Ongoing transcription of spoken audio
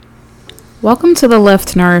Welcome to the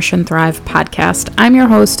Lift, Nourish, and Thrive podcast. I'm your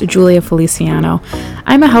host, Julia Feliciano.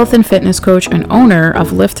 I'm a health and fitness coach and owner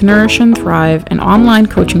of Lift, Nourish, and Thrive, an online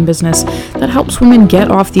coaching business that helps women get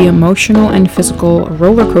off the emotional and physical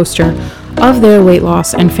roller coaster of their weight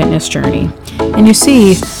loss and fitness journey. And you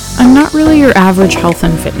see, I'm not really your average health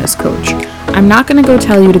and fitness coach. I'm not going to go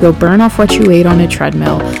tell you to go burn off what you ate on a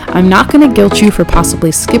treadmill. I'm not going to guilt you for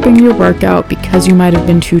possibly skipping your workout because you might have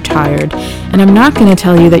been too tired. And I'm not going to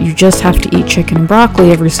tell you that you just have to eat chicken and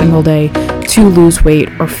broccoli every single day to lose weight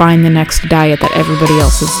or find the next diet that everybody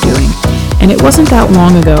else is doing. And it wasn't that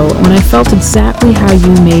long ago when I felt exactly how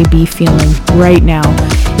you may be feeling right now.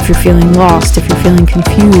 If you're feeling lost, if you're feeling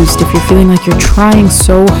confused, if you're feeling like you're trying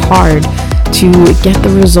so hard to get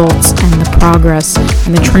the results and the progress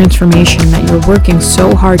and the transformation that you're working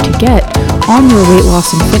so hard to get on your weight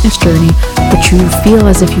loss and fitness journey, but you feel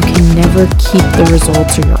as if you can never keep the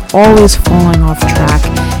results, or you're always falling off track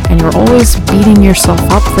and you're always beating yourself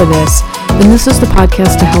up for this, then this is the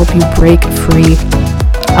podcast to help you break free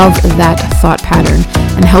of that thought pattern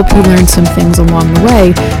and help you learn some things along the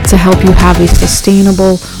way to help you have a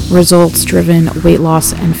sustainable, results-driven weight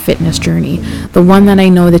loss and fitness journey, the one that I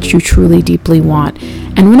know that you truly deeply want.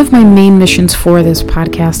 And one of my main missions for this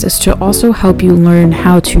podcast is to also help you learn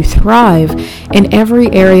how to thrive in every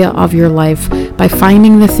area of your life by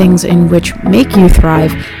finding the things in which make you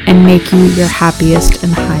thrive and make you your happiest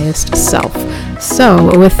and highest self.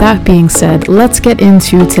 So, with that being said, let's get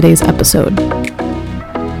into today's episode.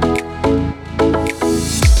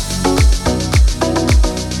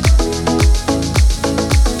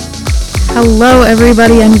 Hello,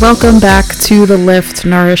 everybody, and welcome back to the Lift,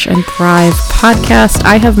 Nourish, and Thrive podcast.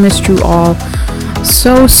 I have missed you all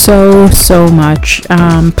so much.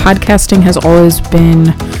 Podcasting has always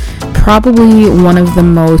been probably one of the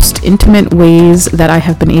most intimate ways that I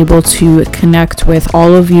have been able to connect with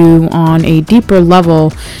all of you on a deeper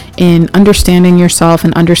level in understanding yourself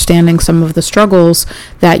and understanding some of the struggles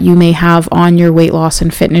that you may have on your weight loss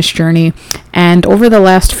and fitness journey. And over the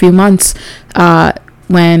last few months,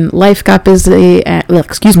 when life got busy and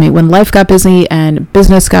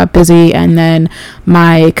business got busy, and then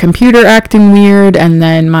my computer acting weird, and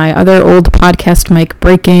then my other old podcast mic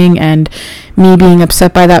breaking, and me being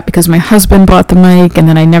upset by that because my husband bought the mic and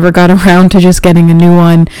then I never got around to just getting a new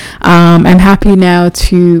one. I'm happy now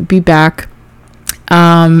to be back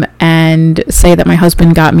and say that my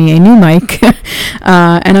husband got me a new mic.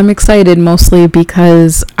 And I'm excited mostly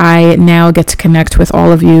because I now get to connect with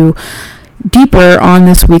all of you deeper on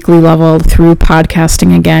this weekly level through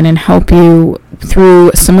podcasting again and help you through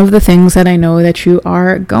some of the things that I know that you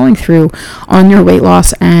are going through on your weight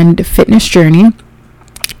loss and fitness journey.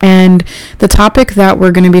 And the topic that we're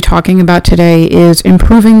going to be talking about today is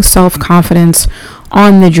improving self-confidence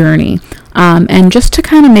on the journey. And just to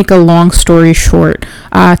kind of make a long story short,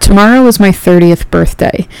 tomorrow is my 30th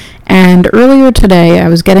birthday. And earlier today, I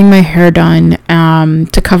was getting my hair done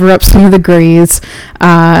to cover up some of the grays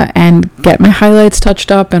and get my highlights touched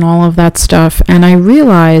up and all of that stuff. And I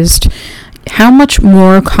realized how much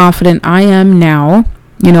more confident I am now,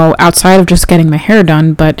 outside of just getting my hair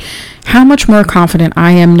done, but how much more confident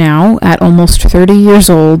I am now at almost 30 years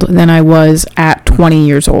old than I was at 20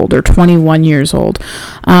 years old or 21 years old.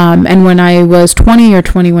 And when I was 20 or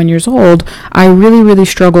 21 years old, I really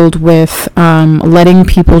struggled with letting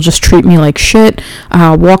people just treat me like shit,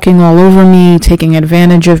 walking all over me, taking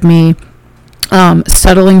advantage of me.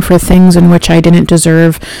 Settling for things in which I didn't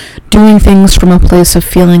deserve, doing things from a place of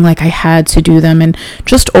feeling like I had to do them, and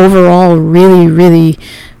just overall really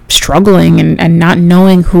struggling and not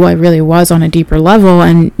knowing who I really was on a deeper level.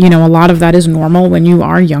 And, a lot of that is normal when you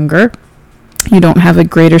are younger. You don't have a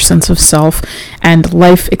greater sense of self, and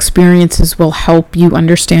life experiences will help you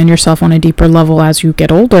understand yourself on a deeper level as you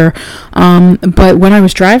get older. But when I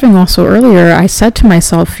was driving also earlier, I said to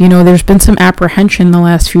myself, there's been some apprehension the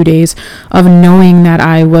last few days of knowing that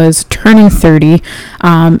I was turning 30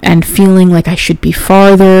 and feeling like I should be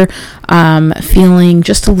farther, feeling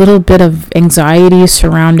just a little bit of anxiety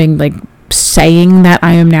surrounding like saying that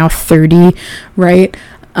I am now 30, right?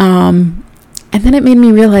 And then it made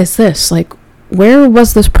me realize this, like, where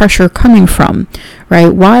was this pressure coming from, right?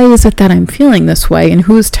 Why is it that I'm feeling this way? And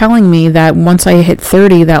who's telling me that once I hit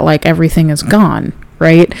 30 that like everything is gone,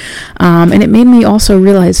 right? And it made me also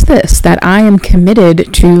realize this, that I am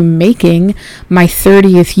committed to making my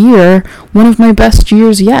 30th year one of my best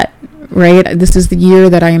years yet, right? This is the year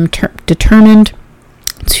that I am determined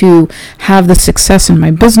to have the success in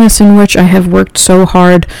my business in which I have worked so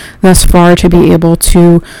hard thus far to be able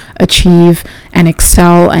to achieve and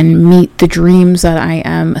excel and meet the dreams that I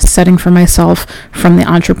am setting for myself from the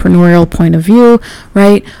entrepreneurial point of view,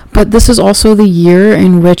 right? But this is also the year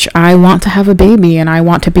in which I want to have a baby and I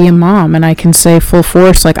want to be a mom, and I can say full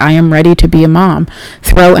force, like, I am ready to be a mom.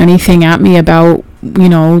 Throw anything at me about,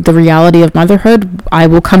 the reality of motherhood, I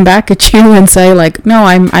will come back at you and say, like, no,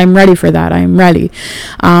 I'm ready for that. I'm ready.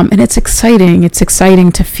 And it's exciting. It's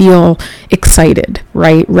exciting to feel excited,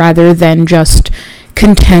 right? Rather than just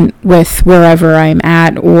content with wherever I'm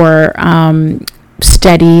at or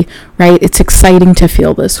steady, right? It's exciting to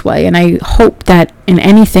feel this way. And I hope that in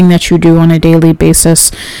anything that you do on a daily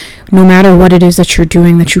basis, no matter what it is that you're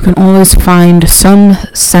doing, that you can always find some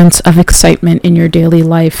sense of excitement in your daily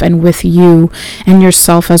life and with you and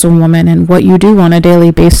yourself as a woman and what you do on a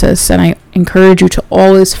daily basis. And I encourage you to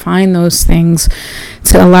always find those things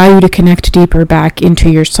to allow you to connect deeper back into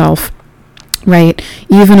yourself, right?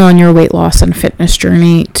 Even on your weight loss and fitness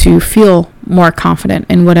journey, to feel more confident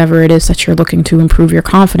in whatever it is that you're looking to improve your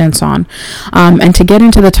confidence on. And to get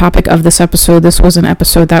into the topic of this episode, this was an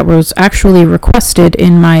episode that was actually requested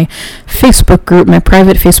in my Facebook group, my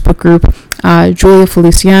private Facebook group, Julia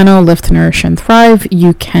Feliciano, Live to Nourish and Thrive.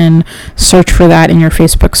 You can search for that in your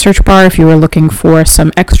Facebook search bar if you were looking for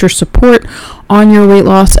some extra support on your weight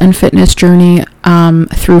loss and fitness journey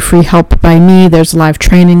through free help by me. There's live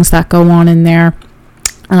trainings that go on in there.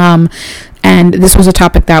 And this was a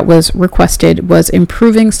topic that was requested, was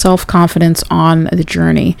improving self-confidence on the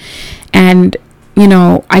journey. And,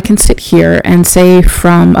 I can sit here and say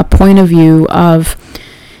from a point of view of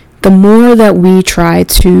the more that we try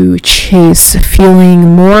to chase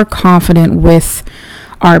feeling more confident with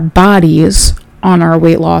our bodies on our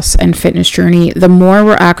weight loss and fitness journey, the more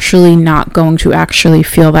we're actually not going to actually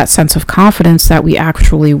feel that sense of confidence that we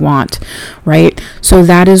actually want, right? So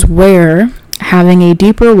that is where having a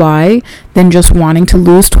deeper why than just wanting to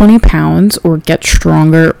lose 20 pounds or get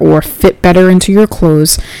stronger or fit better into your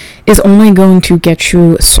clothes is only going to get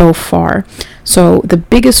you so far. So the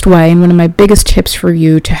biggest way, and one of my biggest tips for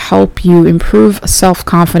you to help you improve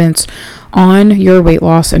self-confidence on your weight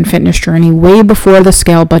loss and fitness journey way before the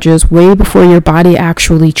scale budges, way before your body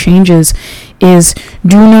actually changes, is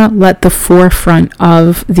do not let the forefront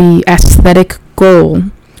of the aesthetic goal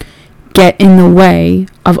get in the way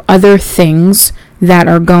of other things that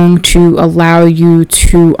are going to allow you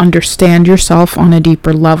to understand yourself on a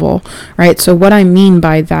deeper level, right? So what I mean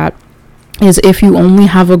by that is if you only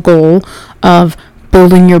have a goal of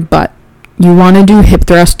building your butt, you want to do hip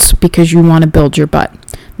thrusts because you want to build your butt.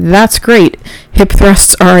 That's great. Hip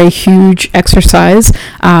thrusts are a huge exercise,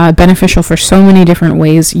 beneficial for so many different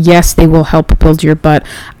ways. Yes, they will help build your butt.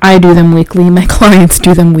 I do them weekly. My clients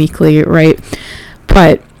do them weekly, right?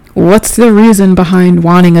 But what's the reason behind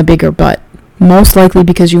wanting a bigger butt? Most likely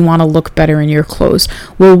because you want to look better in your clothes.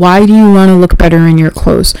 Well, why do you want to look better in your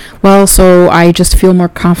clothes? Well, so I just feel more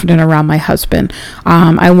confident around my husband.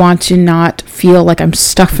 I want to not feel like I'm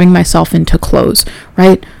stuffing myself into clothes,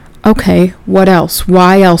 right? Okay, what else?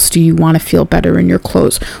 Why else do you want to feel better in your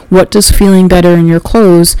clothes? What does feeling better in your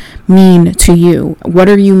clothes mean to you? What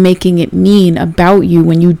are you making it mean about you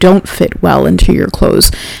when you don't fit well into your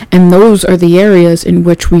clothes? And those are the areas in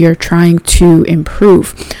which we are trying to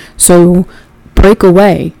improve. So break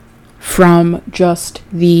away from just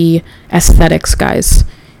the aesthetics, guys.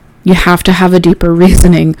 You have to have a deeper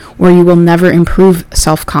reasoning or you will never improve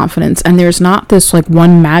self-confidence. And there's not this like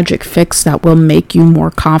one magic fix that will make you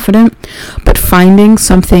more confident, but finding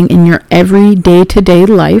something in your every day-to-day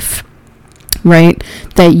life, right,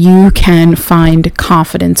 that you can find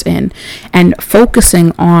confidence in, and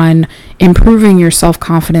focusing on improving your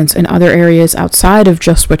self-confidence in other areas outside of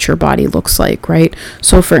just what your body looks like, right?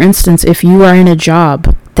 So for instance, if you are in a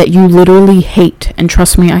job that you literally hate, and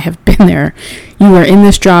trust me, I have been there, you are in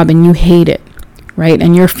this job and you hate it, right?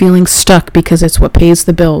 And you're feeling stuck because it's what pays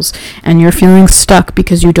the bills, and you're feeling stuck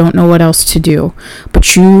because you don't know what else to do,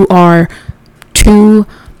 but you are too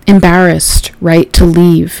embarrassed, right, to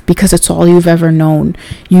leave because it's all you've ever known.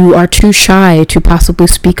 You are too shy to possibly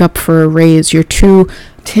speak up for a raise. You're too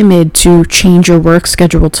timid to change your work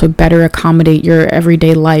schedule to better accommodate your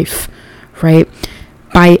everyday life, right?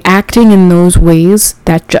 By acting in those ways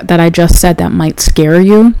that I just said that might scare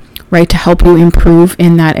you, right, to help you improve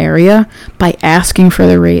in that area, by asking for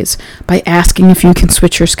the raise, by asking if you can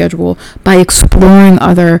switch your schedule, by exploring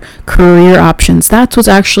other career options, that's what's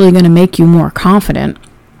actually going to make you more confident,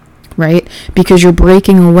 right? Because you're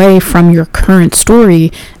breaking away from your current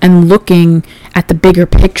story and looking at the bigger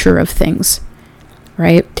picture of things,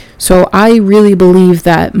 right? So I really believe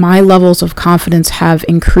that my levels of confidence have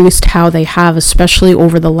increased how they have, especially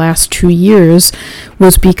over the last 2 years,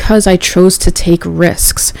 was because I chose to take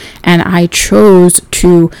risks and I chose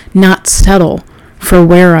to not settle for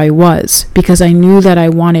where I was because I knew that I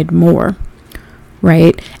wanted more,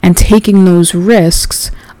 right? And taking those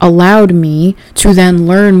risks allowed me to then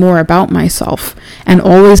learn more about myself and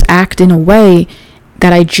always act in a way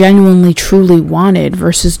that I genuinely truly wanted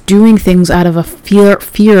versus doing things out of a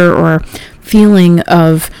fear or feeling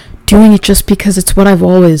of doing it just because it's what I've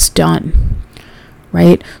always done,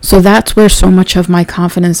 right? So that's where so much of my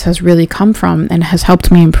confidence has really come from and has helped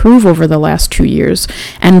me improve over the last 2 years.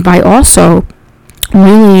 And by also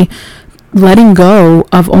really letting go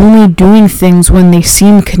of only doing things when they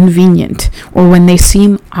seem convenient or when they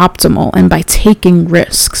seem optimal, and by taking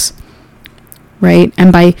risks, right?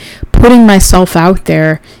 And by putting myself out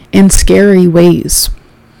there in scary ways,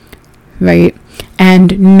 right?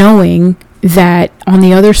 And knowing that on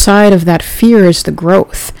the other side of that fear is the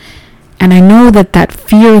growth. And I know that that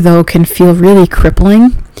fear, though, can feel really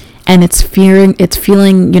crippling. And it's feeling,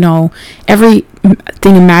 everything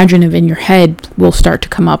imaginative in your head will start to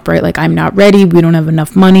come up, right? Like, I'm not ready. We don't have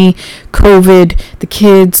enough money. COVID, the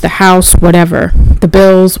kids, the house, whatever, the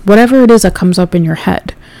bills, whatever it is that comes up in your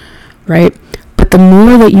head, right? But the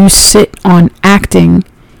more that you sit on acting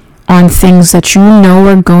on things that you know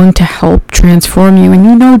are going to help transform you, and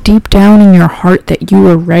you know deep down in your heart that you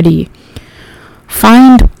are ready,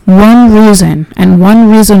 find one reason and one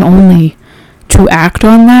reason only to act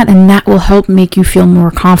on that, and that will help make you feel more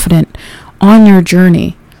confident on your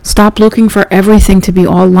journey. Stop looking for everything to be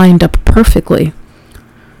all lined up perfectly,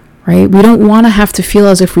 right? We don't want to have to feel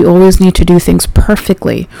as if we always need to do things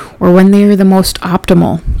perfectly or when they are the most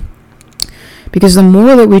optimal. Because the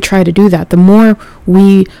more that we try to do that, the more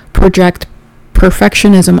we project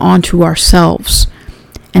perfectionism onto ourselves.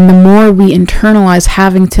 And the more we internalize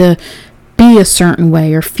having to be a certain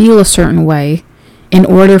way or feel a certain way in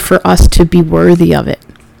order for us to be worthy of it,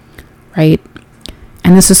 right?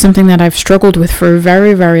 And this is something that I've struggled with for a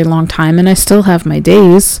very, very long time, and I still have my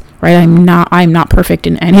days, right? I'm not perfect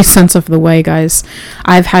in any sense of the way, guys.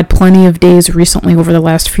 I've had plenty of days recently over the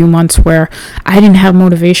last few months where I didn't have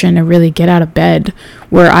motivation to really get out of bed,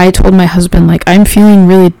 where I told my husband, like, I'm feeling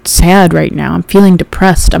really sad right now. I'm feeling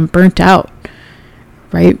depressed. I'm burnt out,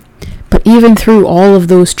 right? But even through all of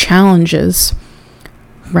those challenges,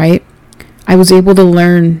 right, I was able to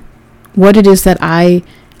learn what it is that I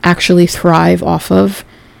actually thrive off of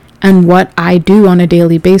and what I do on a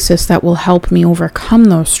daily basis that will help me overcome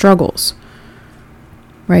those struggles,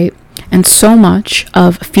 right? And so much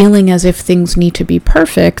of feeling as if things need to be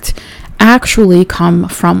perfect actually come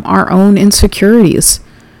from our own insecurities,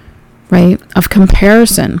 right? Of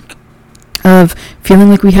comparison, of feeling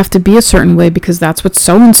like we have to be a certain way because that's what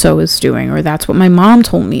so-and-so is doing, or that's what my mom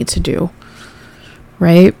told me to do,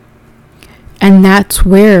 right? And that's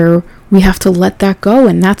where we have to let that go,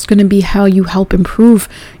 and that's going to be how you help improve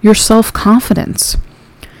your self-confidence.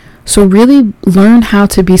 So really learn how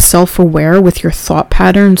to be self-aware with your thought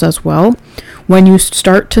patterns as well when you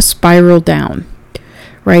start to spiral down,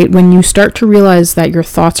 right? When you start to realize that your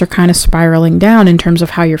thoughts are kind of spiraling down in terms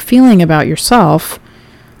of how you're feeling about yourself,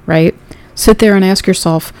 right? Sit there and ask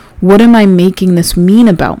yourself, what am I making this mean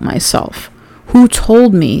about myself? Who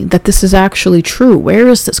told me that this is actually true? Where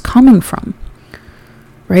is this coming from?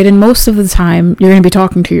 Right? And most of the time, you're going to be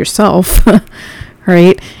talking to yourself,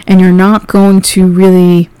 right? And you're not going to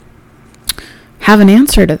really have an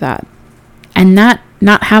answer to that. And that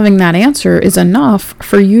not having that answer is enough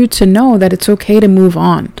for you to know that it's okay to move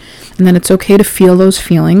on. And that it's okay to feel those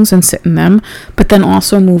feelings and sit in them, but then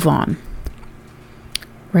also move on.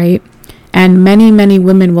 Right? And many, many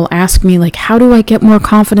women will ask me, like, how do I get more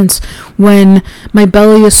confidence when my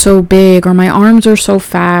belly is so big, or my arms are so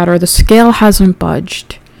fat, or the scale hasn't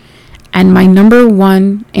budged? And my number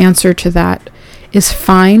one answer to that is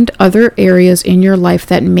find other areas in your life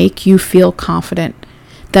that make you feel confident,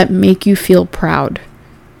 that make you feel proud.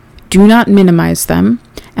 Do not minimize them,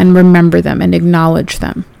 and remember them and acknowledge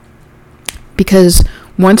them. Because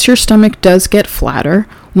once your stomach does get flatter,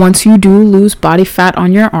 once you do lose body fat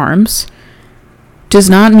on your arms, does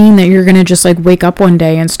not mean that you're going to just like wake up one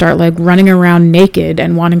day and start like running around naked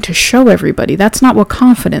and wanting to show everybody. That's not what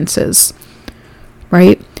confidence is,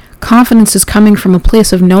 right? Confidence is coming from a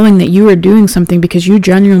place of knowing that you are doing something because you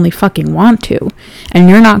genuinely fucking want to, and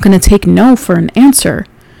you're not going to take no for an answer.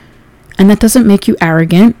 And that doesn't make you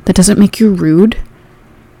arrogant. That doesn't make you rude.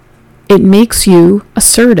 It makes you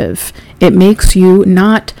assertive. It makes you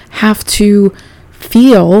not have to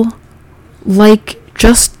feel like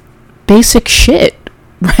just basic shit,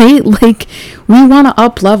 right? Like, we want to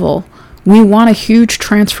up level. We want a huge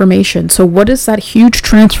transformation. So what does that huge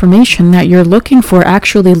transformation that you're looking for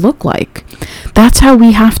actually look like? That's how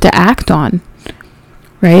we have to act on,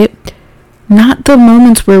 right? Not the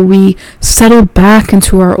moments where we settle back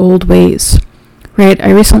into our old ways, right?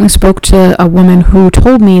 I recently spoke to a woman who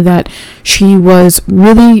told me that she was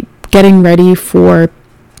really getting ready for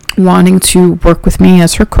wanting to work with me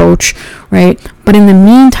as her coach, right? But in the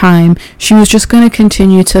meantime, she was just going to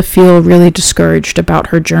continue to feel really discouraged about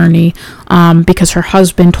her journey because her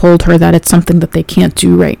husband told her that it's something that they can't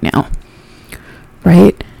do right now,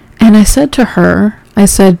 right? And I said to her,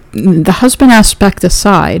 the husband aspect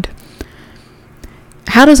aside,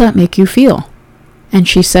 how does that make you feel? And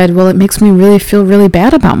she said, well, it makes me feel really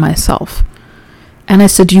bad about myself. And I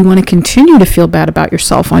said, do you want to continue to feel bad about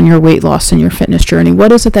yourself on your weight loss and your fitness journey?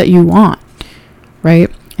 What is it that you want, right?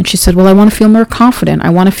 And she said, well, I want to feel more confident. I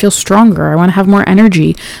want to feel stronger. I want to have more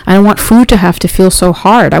energy. I don't want food to have to feel so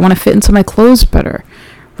hard. I want to fit into my clothes better,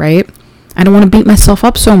 right? I don't want to beat myself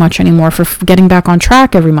up so much anymore for getting back on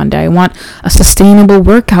track every Monday. I want a sustainable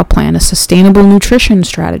workout plan, a sustainable nutrition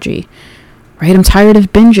strategy, right? I'm tired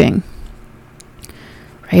of binging,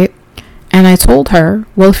 right? And I told her,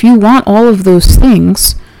 well, if you want all of those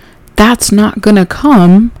things, that's not going to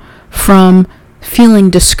come from feeling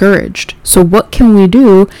discouraged. So what can we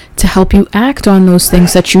do to help you act on those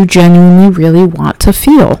things that you genuinely really want to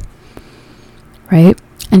feel, right?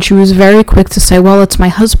 And she was very quick to say, well, it's my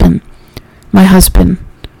husband.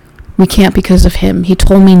 We can't because of him. He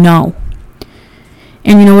told me no.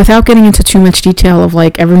 And, without getting into too much detail of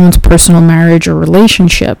like everyone's personal marriage or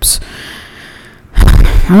relationships,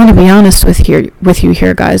 I want to be honest with you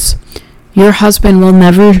here, guys. Your husband will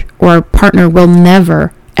never, or partner will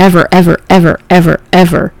never, ever, ever, ever, ever,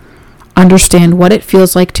 ever understand what it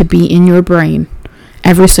feels like to be in your brain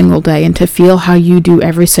every single day and to feel how you do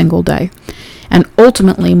every single day. And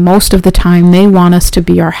ultimately, most of the time, they want us to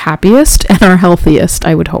be our happiest and our healthiest,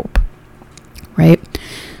 I would hope, right?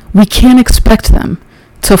 We can't expect them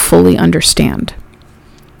to fully understand,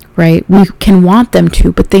 right? We can want them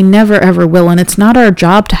to, but they never ever will. And it's not our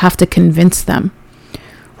job to have to convince them,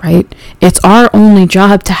 right? It's our only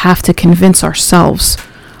job to have to convince ourselves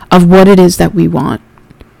of what it is that we want.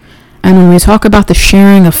 And when we talk about the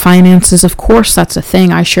sharing of finances, of course, that's a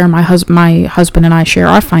thing. I share my husband and I share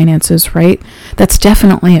our finances, right? That's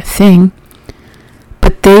definitely a thing.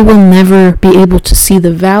 But they will never be able to see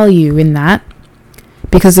the value in that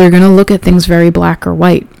because they're going to look at things very black or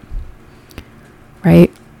white,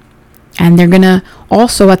 right? And they're going to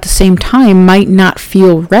also at the same time might not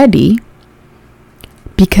feel ready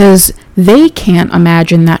because they can't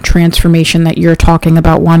imagine that transformation that you're talking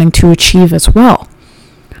about wanting to achieve as well.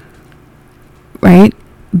 Right?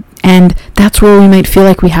 And that's where we might feel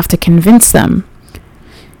like we have to convince them.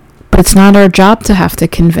 But it's not our job to have to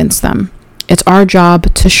convince them. It's our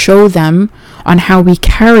job to show them on how we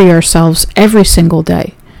carry ourselves every single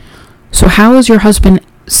day. So how is your husband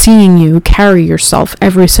seeing you carry yourself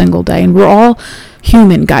every single day? And we're all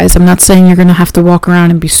human, guys. I'm not saying you're going to have to walk around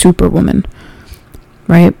and be Superwoman,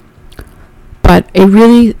 right? But a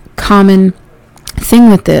really common thing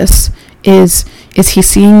with this is he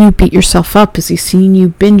seeing you beat yourself up? Is he seeing you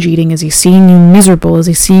binge eating? Is he seeing you miserable? Is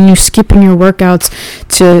he seeing you skipping your workouts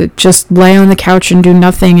to just lay on the couch and do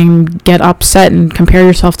nothing and get upset and compare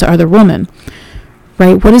yourself to other women?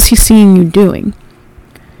 Right? What is he seeing you doing?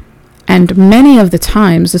 And many of the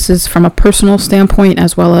times, this is from a personal standpoint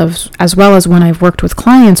as well as when I've worked with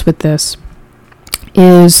clients with this,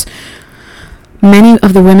 is many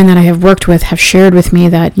of the women that I have worked with have shared with me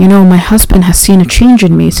that, my husband has seen a change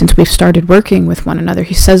in me since we've started working with one another.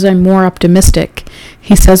 He says I'm more optimistic.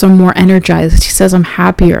 He says I'm more energized. He says I'm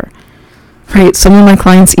happier, right? Some of my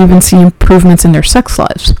clients even see improvements in their sex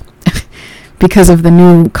lives because of the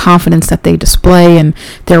new confidence that they display, and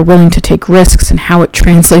they're willing to take risks and how it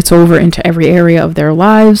translates over into every area of their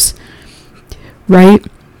lives, right?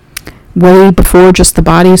 Way before just the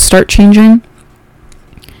bodies start changing.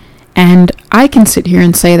 And I can sit here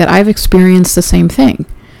and say that I've experienced the same thing,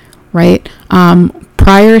 right?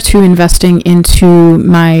 Prior to investing into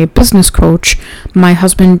my business coach, my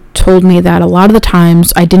husband told me that a lot of the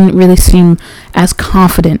times I didn't really seem as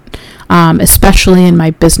confident, especially in my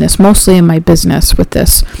business, mostly in my business with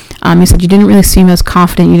this. He said, you didn't really seem as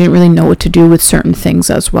confident. You didn't really know what to do with certain things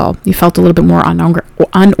as well. You felt a little bit more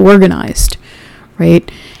unorganized, right?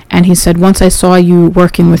 And he said, once I saw you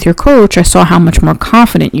working with your coach, I saw how much more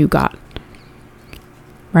confident you got,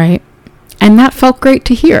 right? And that felt great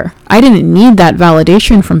to hear. I didn't need that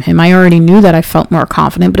validation from him. I already knew that I felt more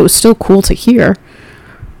confident, but it was still cool to hear,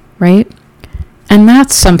 right? And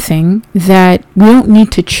that's something that we don't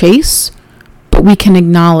need to chase, but we can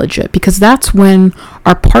acknowledge it, because that's when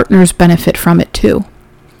our partners benefit from it too,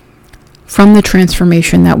 from the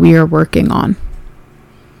transformation that we are working on,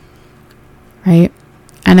 right?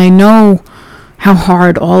 And I know how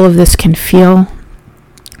hard all of this can feel,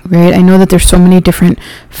 right? I know that there's so many different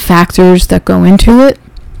factors that go into it,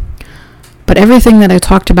 but everything that I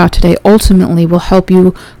talked about today ultimately will help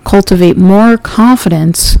you cultivate more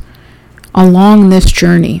confidence along this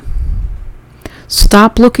journey.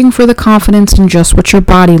 Stop looking for the confidence in just what your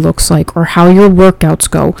body looks like, or how your workouts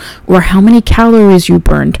go, or how many calories you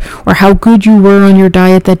burned, or how good you were on your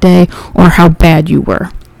diet that day, or how bad you were.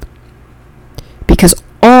 Because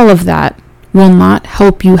all of that will not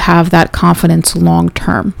help you have that confidence long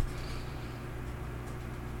term.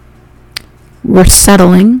 We're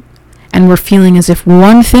settling, and we're feeling as if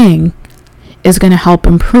one thing is going to help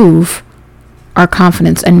improve our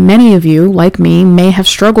confidence. And many of you, like me, may have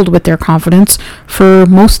struggled with their confidence for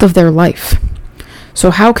most of their life. So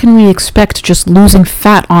how can we expect just losing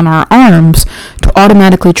fat on our arms to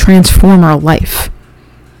automatically transform our life?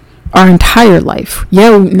 Our entire life.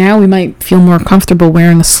 Yeah, now we might feel more comfortable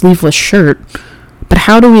wearing a sleeveless shirt, but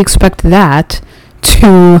how do we expect that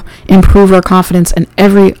to improve our confidence in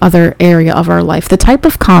every other area of our life? The type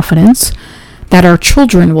of confidence that our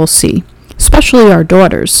children will see, especially our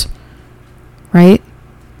daughters, right?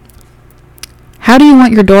 How do you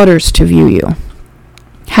want your daughters to view you?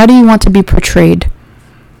 How do you want to be portrayed,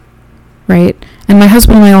 right? And my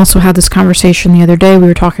husband and I also had this conversation the other day. We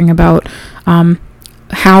were talking about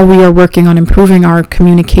how we are working on improving our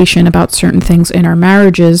communication about certain things in our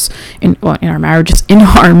marriages, in our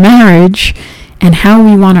marriage, and how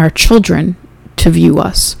we want our children to view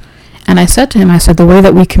us. And I said to him, the way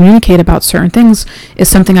that we communicate about certain things is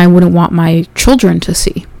something I wouldn't want my children to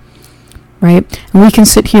see. Right? And we can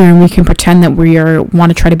sit here and we can pretend that we want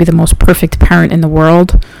to try to be the most perfect parent in the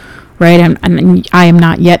world, right? And I am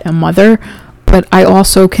not yet a mother, but I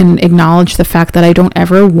also can acknowledge the fact that I don't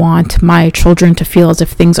ever want my children to feel as if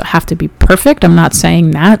things have to be perfect. I'm not saying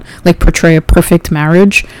that, like portray a perfect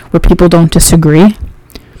marriage where people don't disagree.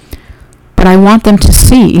 But I want them to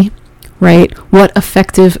see, right, what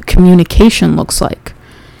effective communication looks like.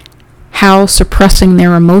 How suppressing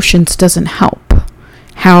their emotions doesn't help.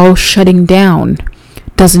 How shutting down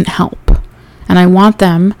doesn't help. And I want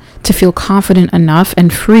them to feel confident enough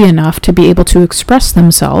and free enough to be able to express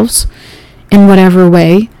themselves in whatever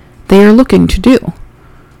way they are looking to do,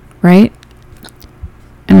 right?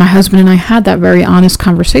 And my husband and I had that very honest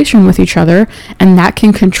conversation with each other, and that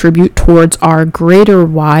can contribute towards our greater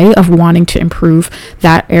why of wanting to improve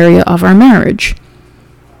that area of our marriage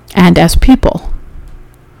and as people,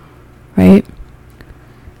 right?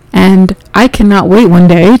 And I cannot wait one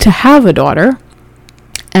day to have a daughter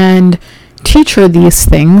and teach her these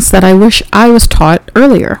things that I wish I was taught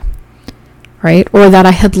earlier, right? Or that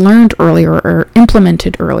I had learned earlier or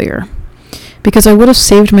implemented earlier, because I would have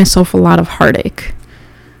saved myself a lot of heartache,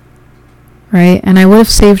 right? And I would have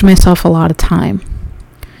saved myself a lot of time.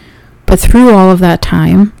 But through all of that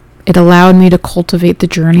time, it allowed me to cultivate the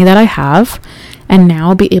journey that I have and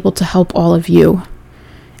now be able to help all of you.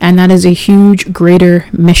 And that is a huge, greater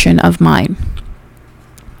mission of mine.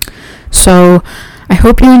 So I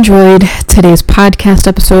hope you enjoyed today's podcast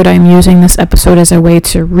episode. I'm using this episode as a way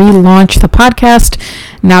to relaunch the podcast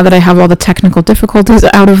now that I have all the technical difficulties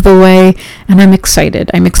out of the way. And I'm excited.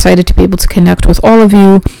 I'm excited to be able to connect with all of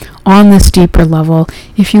you on this deeper level.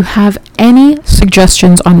 If you have any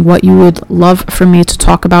suggestions on what you would love for me to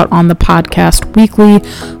talk about on the podcast weekly,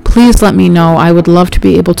 please let me know. I would love to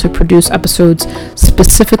be able to produce episodes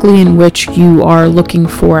specifically in which you are looking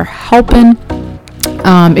for help in.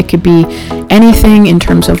 It could be anything in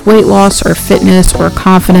terms of weight loss or fitness or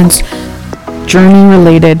confidence, journey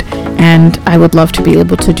related, and I would love to be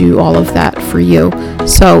able to do all of that for you.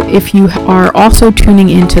 So if you are also tuning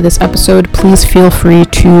into this episode, please feel free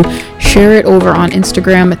to share it over on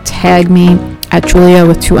Instagram, tag me at Julia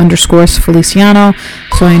with 2_ Feliciano,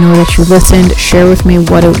 so I know that you listened. Share with me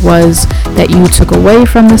what it was that you took away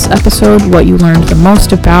from this episode, what you learned the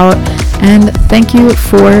most about, and thank you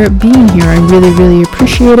for being here. I really, really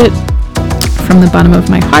appreciate it from the bottom of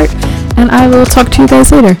my heart, and I will talk to you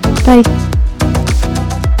guys later. Bye.